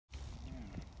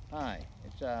Hi,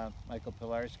 it's Michael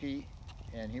Pilarski,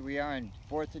 and here we are on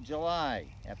 4th of July.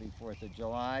 Happy 4th of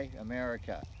July,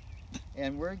 America.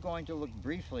 And we're going to look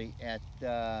briefly at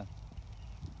the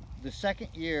second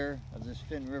year of this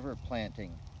Finnriver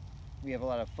planting. We have a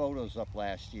lot of photos up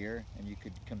last year, and you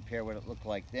could compare what it looked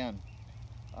like then.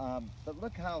 But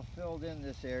look how filled in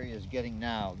this area is getting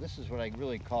now. This is what I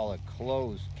really call a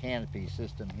closed canopy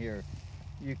system here.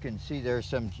 You can see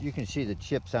you can see the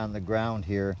chips on the ground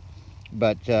here.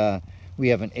 But we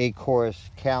have an acorus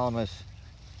calamus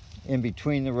in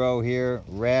between the row here,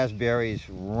 raspberries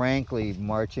rankly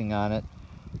marching on it,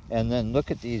 and then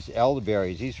look at these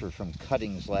elderberries. These were from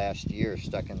cuttings last year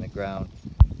stuck in the ground,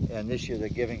 and this year they're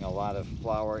giving a lot of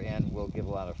flower and will give a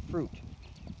lot of fruit.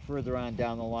 Further on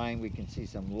down the line we can see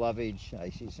some lovage. I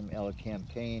see some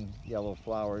elecampane yellow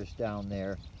flowers down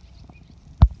there,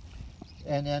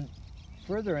 and then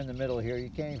further in the middle here,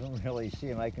 you can't even really see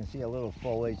them. I can see a little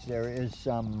foliage. There is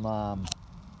some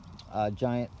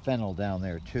giant fennel down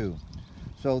there too.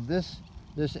 So this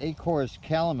acorus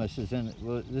calamus is in,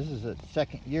 this is the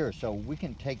second year, so we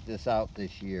can take this out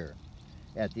this year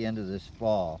at the end of this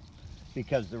fall,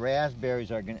 because the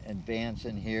raspberries are going to advance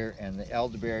in here and the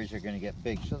elderberries are going to get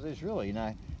big. So there's really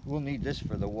not, we'll need this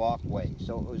for the walkway.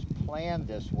 So it was planned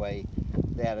this way,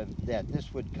 that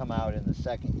this would come out in the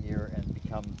second year and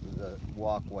become the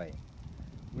walkway.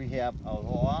 We have a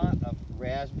lot of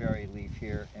raspberry leaf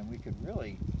here, and we could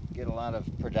really get a lot of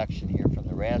production here from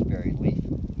the raspberry leaf,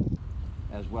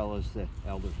 as well as the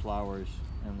elderflowers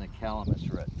and the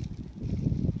calamus root.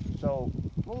 So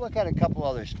we'll look at a couple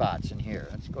other spots in here.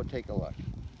 Let's go take a look.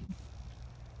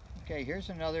 Okay, here's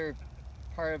another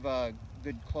part of a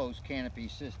good closed canopy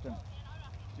system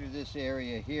through this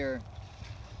area here.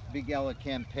 Big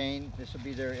elecampane. This will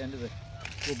be their end of the,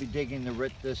 we'll be digging the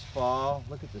root this fall.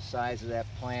 Look at the size of that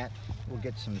plant. We'll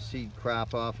get some seed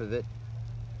crop off of it.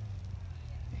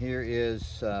 Here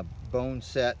is bone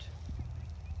set,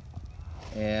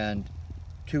 and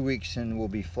 2 weeks and we'll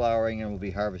be flowering, and we'll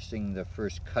be harvesting the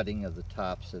first cutting of the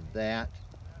tops of that.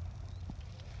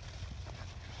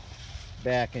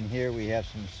 Back in here we have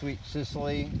some sweet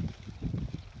cicely.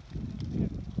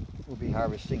 We'll be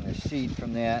harvesting the seed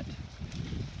from that.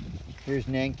 Here's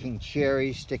Nanking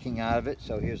cherry sticking out of it,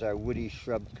 so here's our woody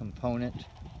shrub component.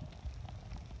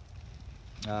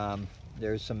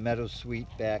 There's some meadowsweet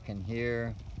back in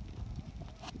here.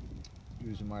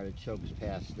 Some artichokes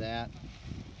past that.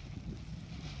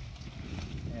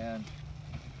 And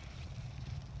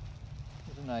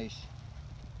there's a nice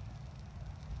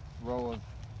row of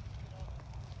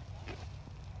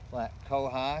black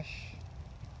cohosh.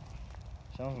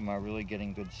 Some of them are really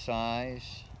getting good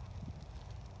size.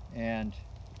 And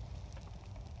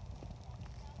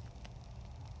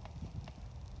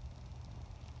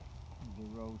the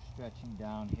row stretching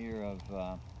down here of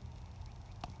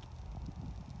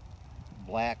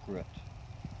black root,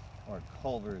 or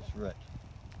Culver's root.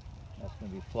 That's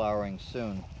going to be flowering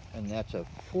soon, and that's a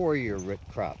 4-year root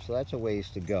crop, so that's a ways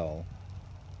to go.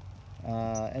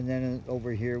 And then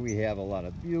over here we have a lot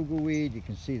of bugleweed. You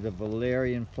can see the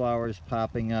valerian flowers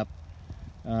popping up,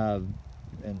 an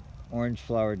orange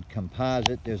flowered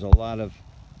composite. There's a lot of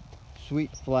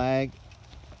sweet flag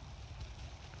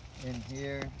in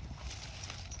here,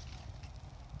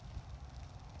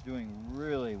 doing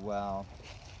really well.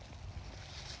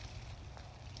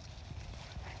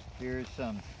 Here's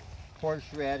some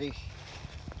horseradish.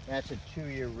 That's a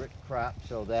 2-year root crop,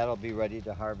 so that'll be ready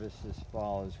to harvest this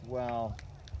fall as well.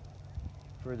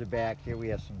 Further back here we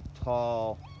have some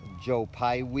tall Joe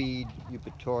Pye weed,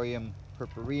 Eupatorium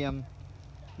purpureum.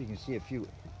 You can see a few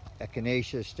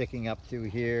echinacea sticking up through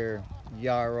here,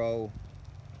 yarrow.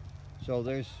 So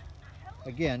there's,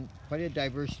 again, quite a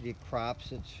diversity of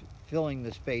crops. It's filling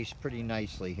the space pretty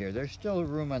nicely here. There's still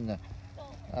room on the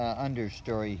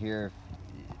understory here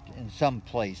in some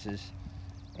places,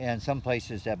 and some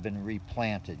places have been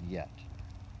replanted yet.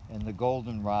 And the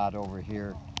goldenrod over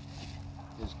here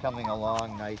is coming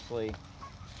along nicely,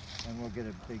 and we'll get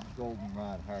a big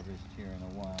goldenrod harvest here in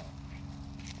a while.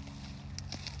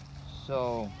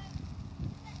 So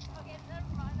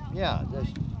yeah, that's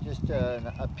just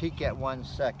a peek at one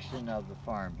section of the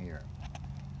farm here.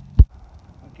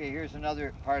 Okay, here's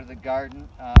another part of the garden,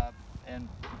 and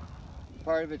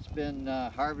part of it's been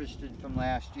harvested from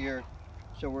last year,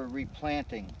 so we're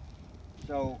replanting.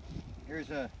 So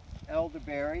here's a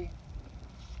elderberry,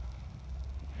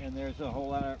 and there's a whole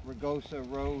lot of rugosa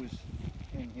rose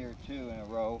in here too in a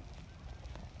row.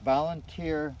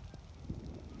 Volunteer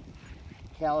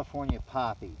California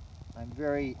poppy.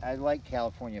 I like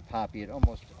California poppy. It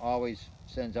almost always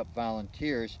sends up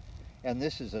volunteers, And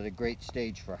this is at a great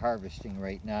stage for harvesting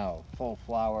right now. Full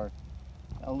flower,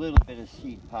 a little bit of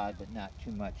seed pod, but not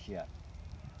too much yet.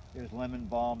 There's lemon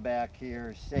balm back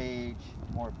here, sage,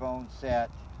 more bone set,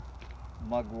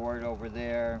 mugwort over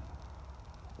there.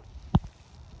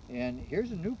 And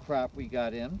here's a new crop we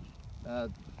got in.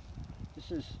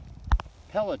 This is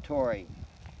pellitory,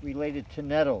 related to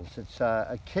nettles. It's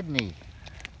a kidney,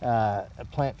 a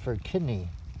plant for kidney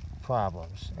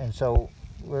problems. And so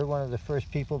we're one of the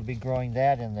first people to be growing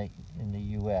that in the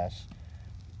U.S.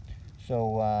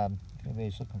 So if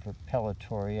anybody's looking for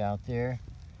pellitory out there.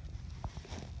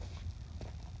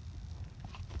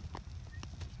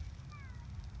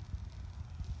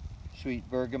 Sweet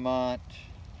bergamot,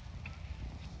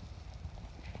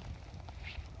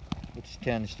 which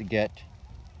tends to get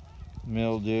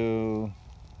mildew.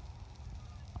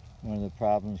 One of the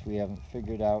problems we haven't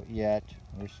figured out yet.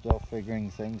 We're still figuring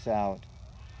things out.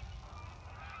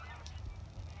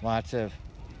 Lots of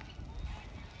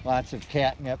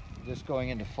catnip just going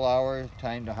into flower.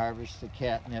 Time to harvest the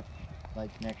catnip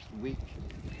like next week.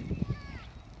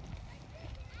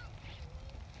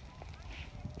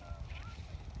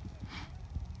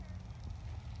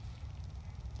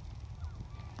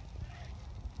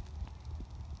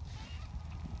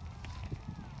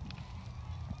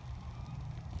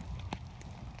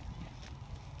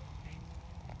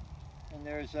 And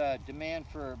there's a demand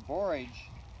for borage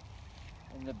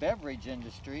in the beverage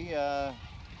industry.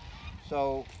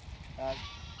 So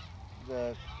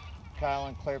Kyle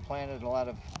and Claire planted a lot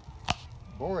of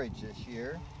borage this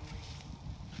year.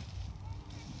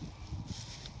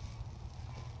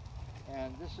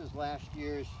 And this is last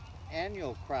year's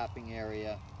annual cropping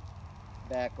area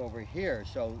back over here.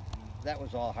 So that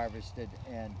was all harvested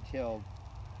and tilled.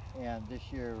 And this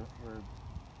year we're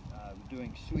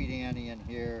doing sweet Annie in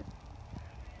here,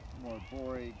 more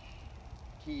borage,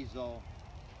 teasel,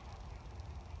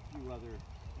 a few other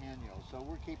annuals. So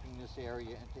we're keeping this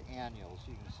area into annuals.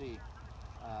 You can see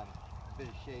a bit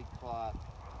of shade cloth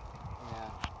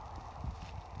and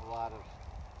a lot of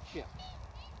chips.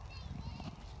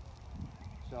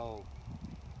 So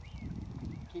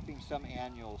keeping some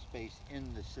annual space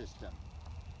in the system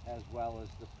as well as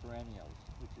the perennials,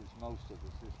 which is most of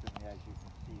the system, as you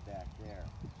can see back there.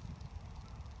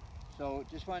 So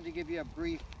just wanted to give you a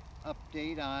brief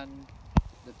update on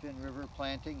the Finnriver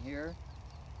planting here.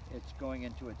 It's going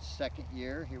into its second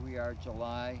year. Here we are,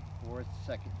 July 4th,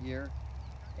 second year.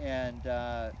 And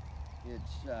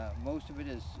most of it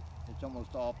is, it's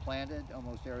almost all planted.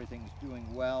 Almost everything's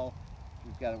doing well.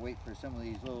 We've got to wait for some of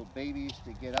these little babies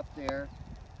to get up there.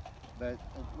 But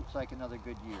it looks like another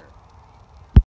good year.